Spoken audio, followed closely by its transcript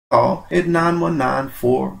Call at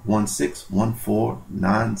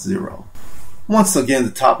 919-416-1490. Once again,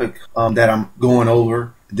 the topic that I'm going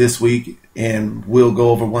over this week and we'll go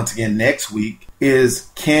over once again next week is,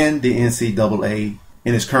 can the NCAA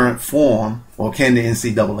in its current form, or can the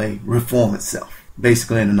NCAA reform itself?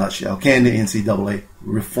 Basically, in a nutshell, can the NCAA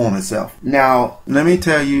reform itself? Now, let me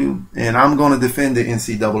tell you, and I'm going to defend the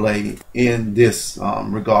NCAA in this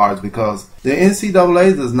regards, because the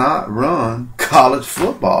NCAA does not run college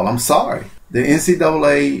football. I'm sorry. The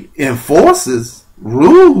NCAA enforces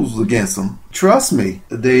rules against them. Trust me,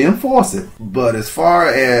 they enforce it. But as far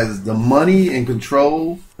as the money and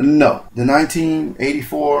control, no. The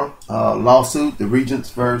 1984 lawsuit, the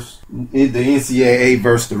NCAA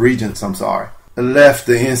versus the Regents, left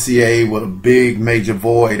the NCAA with a big major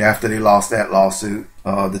void after they lost that lawsuit.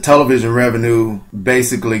 The television revenue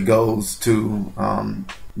basically goes to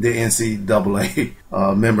the NCAA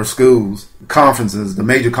member schools. Conferences, the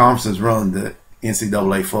major conferences run the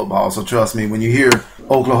NCAA football. So trust me, when you hear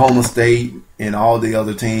Oklahoma State and all the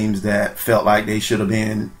other teams that felt like they should have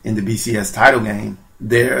been in the BCS title game,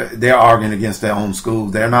 they're arguing against their own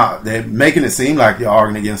schools. They're making it seem like they're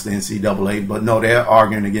arguing against the NCAA, but no, they're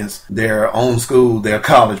arguing against their own school, their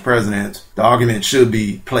college presidents. The argument should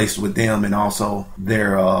be placed with them and also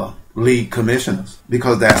their league commissioners,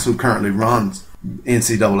 because that's who currently runs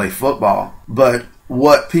NCAA football. But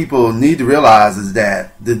what people need to realize is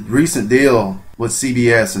that the recent deal with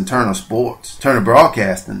CBS and Turner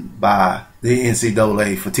Broadcasting by the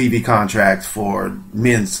NCAA for TV contracts for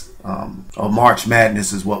men's or March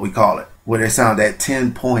Madness is what we call it, where they signed that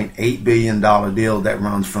 $10.8 billion deal that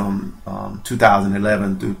runs from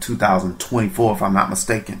 2011 through 2024, if I'm not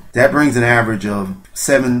mistaken. That brings an average of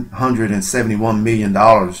 $771 million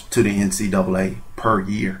to the NCAA per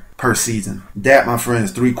year, per season. That, my friend,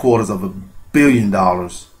 is $750 million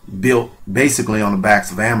built basically on the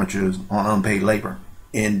backs of amateurs on unpaid labor.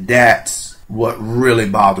 And that's what really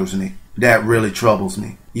bothers me. That really troubles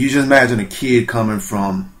me. You just imagine a kid coming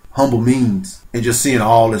from humble means and just seeing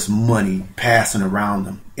all this money passing around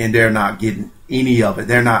them, and they're not getting any of it.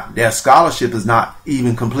 Their scholarship is not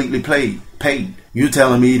even completely paid. You're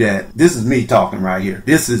telling me that, this is me talking right here.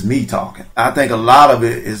 This is me talking. I think a lot of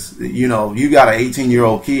it is, you got an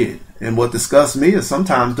 18-year-old kid, and what disgusts me is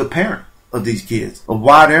sometimes the parent of these kids, of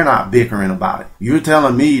why they're not bickering about it. You're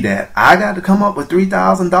telling me that I got to come up with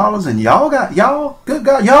 $3,000 and y'all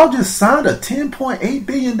just signed a $10.8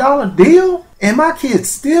 billion deal, and my kid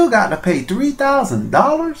still got to pay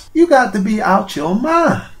 $3,000? You got to be out your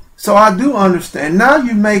mind. So I do understand. Now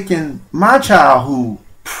you're making my child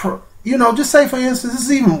just say, for instance, this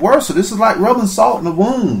is even worse. So this is like rubbing salt in the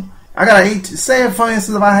wound. I got say, for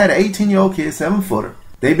instance, if I had an 18-year-old kid, 7-footer,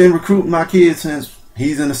 they've been recruiting my kid since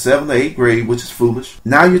he's in the 7th or 8th grade, which is foolish.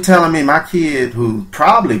 Now you're telling me my kid, who's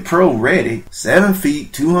probably pro ready, 7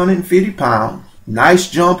 feet, 250 pounds,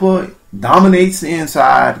 nice jumper, dominates the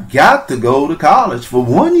inside, got to go to college for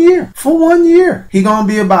 1 year. For 1 year. He gonna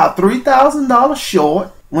be about $3,000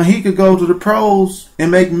 short when he could go to the pros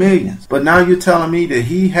and make millions. But now you're telling me that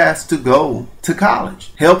he has to go to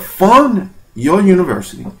college. Help fund your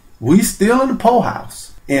university. We still in the poorhouse.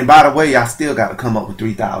 And by the way, I still got to come up with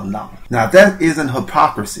 $3,000. Now, if that isn't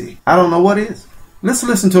hypocrisy, I don't know what is. Let's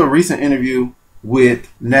listen to a recent interview with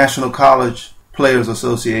National College Players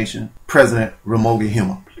Association President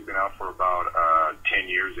BabeThomHerman. We've been out for about 10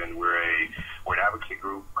 years, and we're an advocacy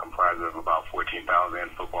group comprised of about 14,000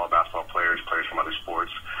 football, basketball players from other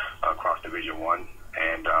sports across Division I,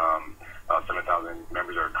 and about 7,000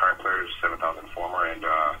 members are current players, 7,000 former, and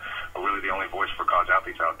we're really the only voice for college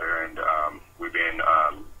athletes out there. And we've been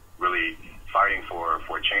really fighting for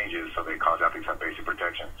changes so that college athletes have basic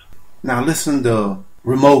protections. Now listen to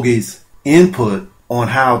Ramogi's input on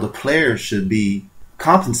how the players should be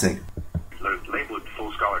compensated. They're labeled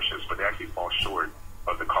full scholarships, but they actually fall short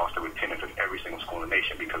of the cost of attendance at every single school in the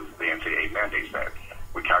nation because the NCAA mandates that.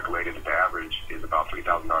 We calculated that the average is about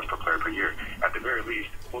 $3,000 per player per year. At the very least,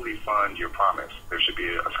 fully fund your promise. There should be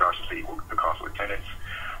a scholarship that equal the cost of attendance.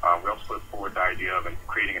 We also put forward the idea of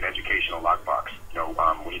creating an educational lockbox.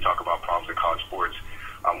 When you talk about problems in college sports,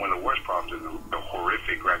 one of the worst problems is the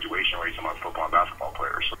horrific graduation rates among football and basketball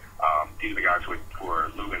players. These are the guys who are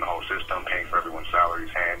losing the whole system, paying for everyone's salaries,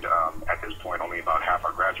 and at this point, only about half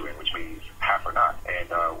are graduating, which means half are not. And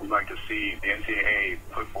we'd like to see the NCAA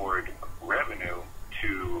put forward revenue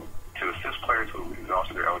to assist players who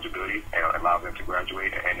exhausted their eligibility and allow them to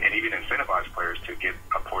graduate, and even incentivize players to get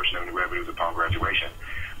a portion of the revenues upon graduation.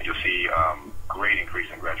 And you'll see great increase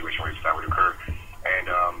in graduation rates if that would occur. And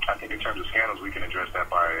I think in terms of scandals, we can address that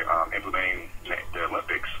by implementing the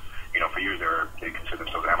Olympics. For years they consider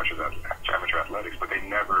themselves amateur athletics, but they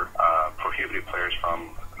never prohibited players from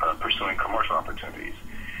pursuing commercial opportunities.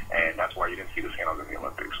 And that's why you didn't see the scandals in the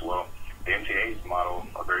Olympics. Well, the NCAA's model,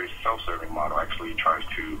 a very self-serving model, actually tries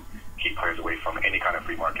to keep players away from any kind of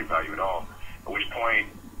free market value at all, at which point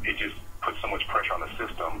it just puts so much pressure on the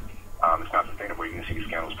system. It's not sustainable. You can see these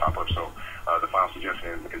scandals pop up. So the final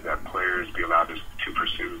suggestion is that players be allowed to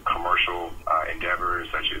pursue commercial endeavors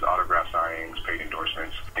such as autograph signings, paid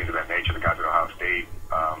endorsements, things of that nature. The guys at Ohio State,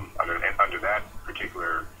 under that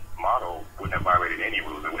particular model, wouldn't have violated any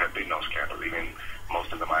rules. There would have been no scandals. Even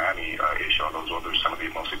most of the Miami issue, although those are some of the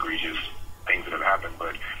most egregious things that have happened.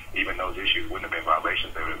 But even those issues wouldn't have been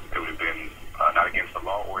violations. They would have been not against the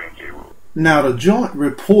law or NCAA rules. Now, the joint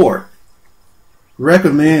report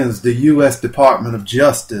recommends the U.S. Department of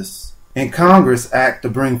Justice and Congress act to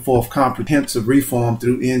bring forth comprehensive reform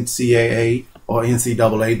through NCAA or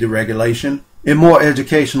NCAA deregulation and more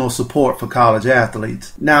educational support for college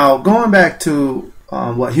athletes. Now, going back to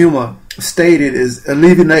what Huma stated is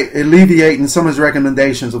alleviating some of his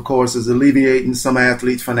recommendations, of course, is alleviating some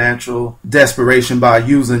athletes' financial desperation by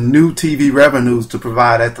using new TV revenues to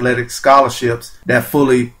provide athletic scholarships that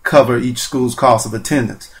fully cover each school's cost of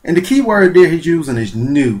attendance. And the key word there he's using is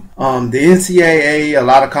new. The NCAA, a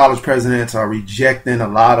lot of college presidents are rejecting a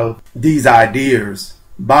lot of these ideas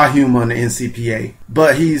by Huma and the NCPA,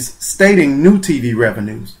 but he's stating new TV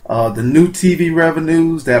revenues. The new TV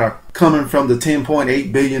revenues that are coming from the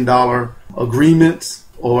 $10.8 billion agreements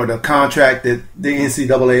or the contract that the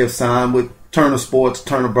NCAA have signed with Turner Sports,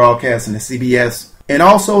 Turner Broadcasting, and CBS, and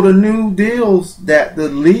also the new deals that the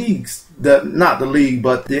leagues, not the league,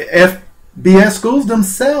 but the FBS schools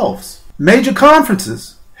themselves, major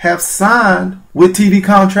conferences have signed with TV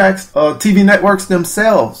contracts, TV networks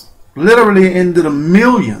themselves, literally into the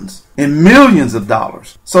millions and millions of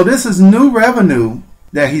dollars. So this is new revenue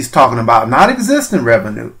that he's talking about, not existing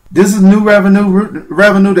revenue. This is new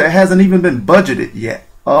revenue that hasn't even been budgeted yet.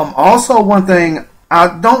 Also, one thing,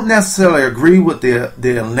 I don't necessarily agree with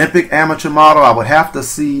the Olympic amateur model. I would have to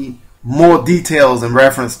see more details in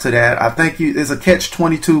reference to that. I think it's a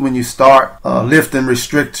catch-22 when you start lifting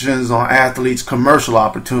restrictions on athletes' commercial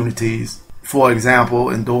opportunities, for example,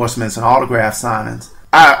 endorsements and autograph signings.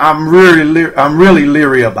 I'm really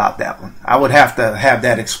leery about that one. I would have to have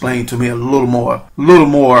that explained to me a little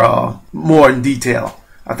more in detail.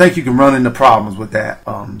 I think you can run into problems with that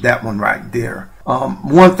one right there.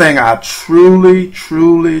 One thing I truly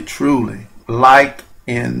like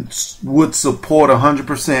and would support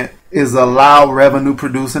 100% is allow revenue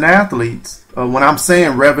producing athletes. When I'm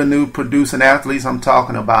saying revenue producing athletes, I'm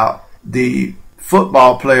talking about the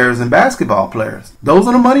football players and basketball players. Those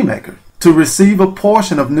are the money makers. To receive a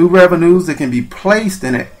portion of new revenues that can be placed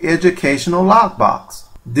in an educational lockbox.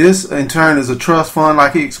 This, in turn, is a trust fund,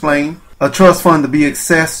 like he explained, a trust fund to be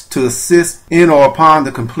accessed to assist in or upon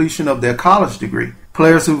the completion of their college degree.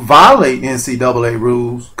 Players who violate NCAA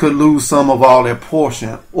rules could lose some of all their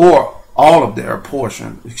portion, or all of their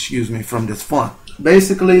portion, from this fund.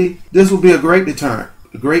 Basically, this will be a great deterrent.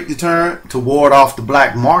 A great deterrent to ward off the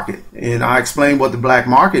black market. And I explained what the black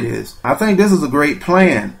market is. I think this is a great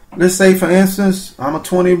plan. Let's say, for instance, I'm a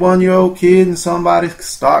 21-year-old kid and somebody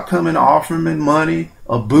start coming offering me money,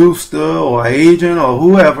 a booster or agent or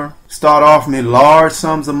whoever, start offering me large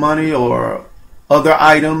sums of money or other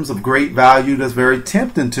items of great value that's very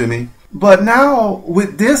tempting to me. But now,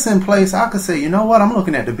 with this in place, I could say, you know what, I'm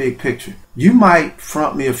looking at the big picture. You might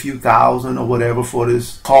front me a few thousand or whatever for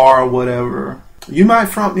this car or whatever. You might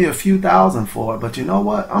front me a few thousand for it, but you know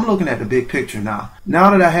what? I'm looking at the big picture now.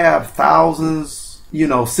 Now that I have thousands,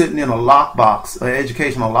 sitting in a lockbox, an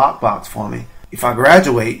educational lockbox for me, if I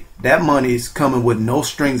graduate, that money's coming with no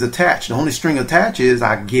strings attached. The only string attached is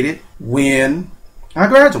I get it when I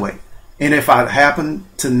graduate. And if I happen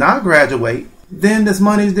to not graduate, then this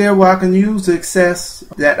money's there where I can use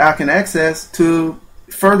that I can access to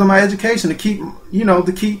further my education, to keep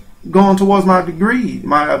going towards my degree.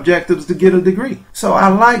 My objective is to get a degree. So I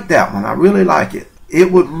like that one. I really like it. It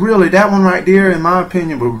would really, that one right there, in my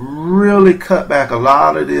opinion, would really cut back a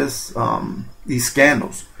lot of these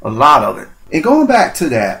scandals. A lot of it. And going back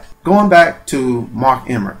to Mark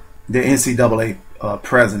Emmert, the NCAA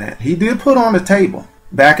president, he did put on the table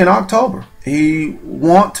back in October. He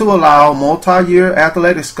want to allow multi-year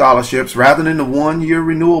athletic scholarships rather than the one-year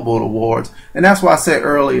renewable awards. And that's why I said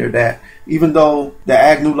earlier that even though the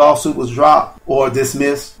Agnew lawsuit was dropped or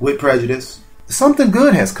dismissed with prejudice, something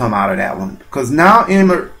good has come out of that one, because now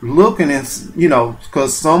Emmett looking and, you know,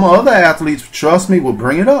 because some other athletes, trust me, will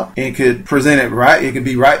bring it up and could present it right. It could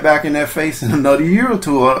be right back in their face in another year or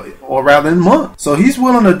two, or rather in months. So he's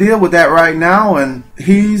willing to deal with that right now, and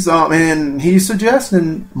he's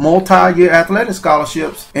suggesting multi-year athletic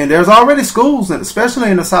scholarships. And there's already schools, especially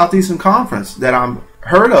in the Southeastern Conference, that I'm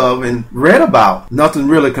heard of and read about. Nothing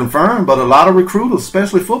really confirmed, but a lot of recruiters,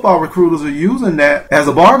 especially football recruiters, are using that as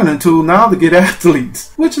a bargaining tool now to get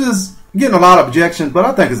athletes, which is getting a lot of objections, but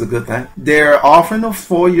I think it's a good thing. They're offering them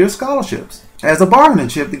 4-year scholarships as a bargaining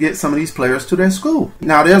chip to get some of these players to their school.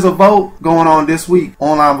 Now, there's a vote going on this week,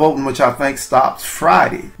 online voting, which I think stops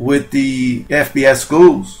Friday, with the FBS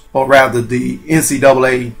schools, or rather the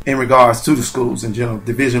NCAA in regards to the schools in general.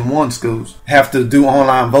 Division I schools have to do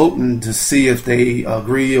online voting to see if they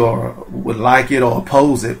agree or would like it or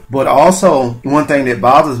oppose it. But also, one thing that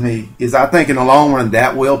bothers me is I think in the long run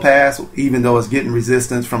that will pass, even though it's getting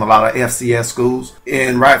resistance from a lot of FCS schools,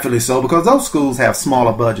 and rightfully so, because those schools have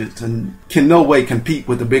smaller budgets and can no way compete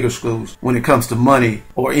with the bigger schools when it comes to money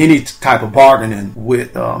or any type of bargaining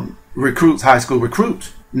with recruits, high school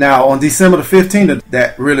recruits. Now, on December the 15th,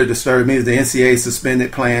 that really disturbed me, is the NCAA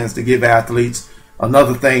suspended plans to give athletes.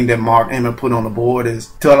 Another thing that Mark Emmett put on the board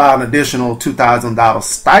is to allow an additional $2,000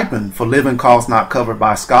 stipend for living costs not covered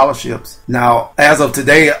by scholarships. Now, as of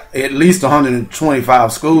today, at least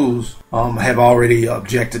 125 schools have already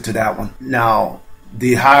objected to that one. Now,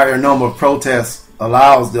 the higher number of protests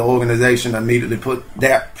allows the organization to immediately put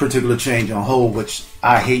that particular change on hold, which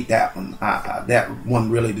I hate that one. That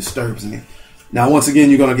one really disturbs me. Now, once again,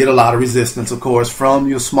 you're going to get a lot of resistance, of course, from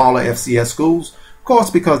your smaller FCS schools, of course,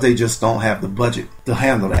 because they just don't have the budget to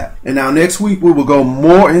handle that. And now next week, we will go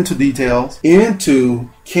more into details into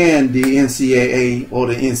can the NCAA, or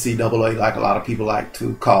the NCAA, like a lot of people like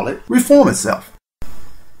to call it, reform itself.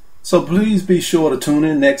 So please be sure to tune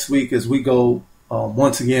in next week as we go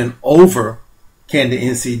once again over can the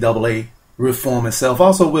NCAA reform itself.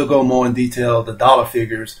 Also, we'll go more in detail the dollar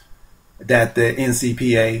figures that the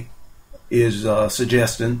NCPA is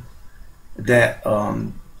suggesting that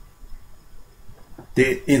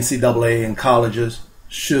the NCAA and colleges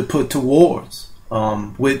should put towards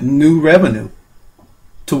with new revenue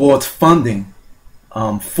towards funding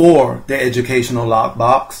for the educational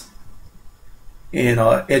lockbox and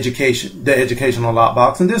the educational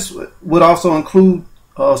lockbox. And this would also include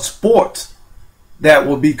sports that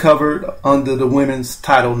will be covered under the Women's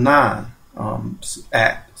Title IX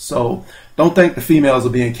Act. So don't think the females are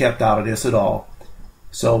being kept out of this at all.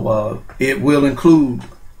 So it will include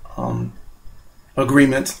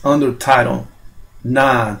agreements under Title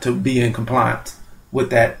IX to be in compliance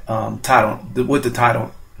with that with the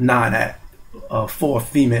Title IX Act for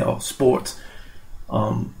female sports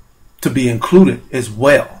to be included as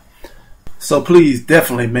well. So please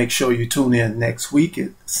definitely make sure you tune in next week at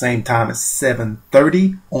the same time at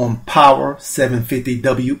 7:30 on Power 750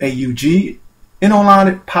 WAUG and online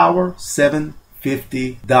at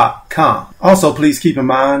power750.com. Also, please keep in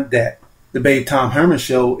mind that the Babe Tom Herman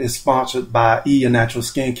Show is sponsored by E, a natural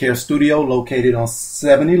skincare studio located on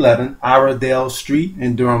 711 Iredell Street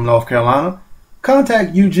in Durham, North Carolina.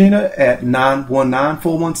 Contact Eugenia at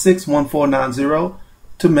 919-416-1490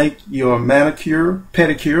 to make your manicure,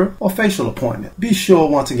 pedicure, or facial appointment. Be sure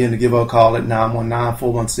once again to give her a call at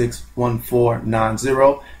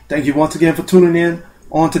 919-416-1490. Thank you once again for tuning in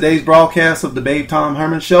on today's broadcast of the Babe Tom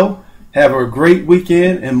Herman Show. Have a great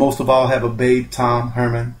weekend, and most of all, have a Babe Tom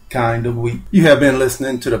Herman kind of week. You have been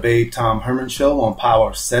listening to the Babe Tom Herman Show on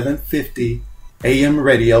Power 750 AM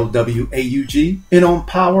Radio WAUG and on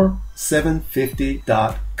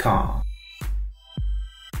power750.com.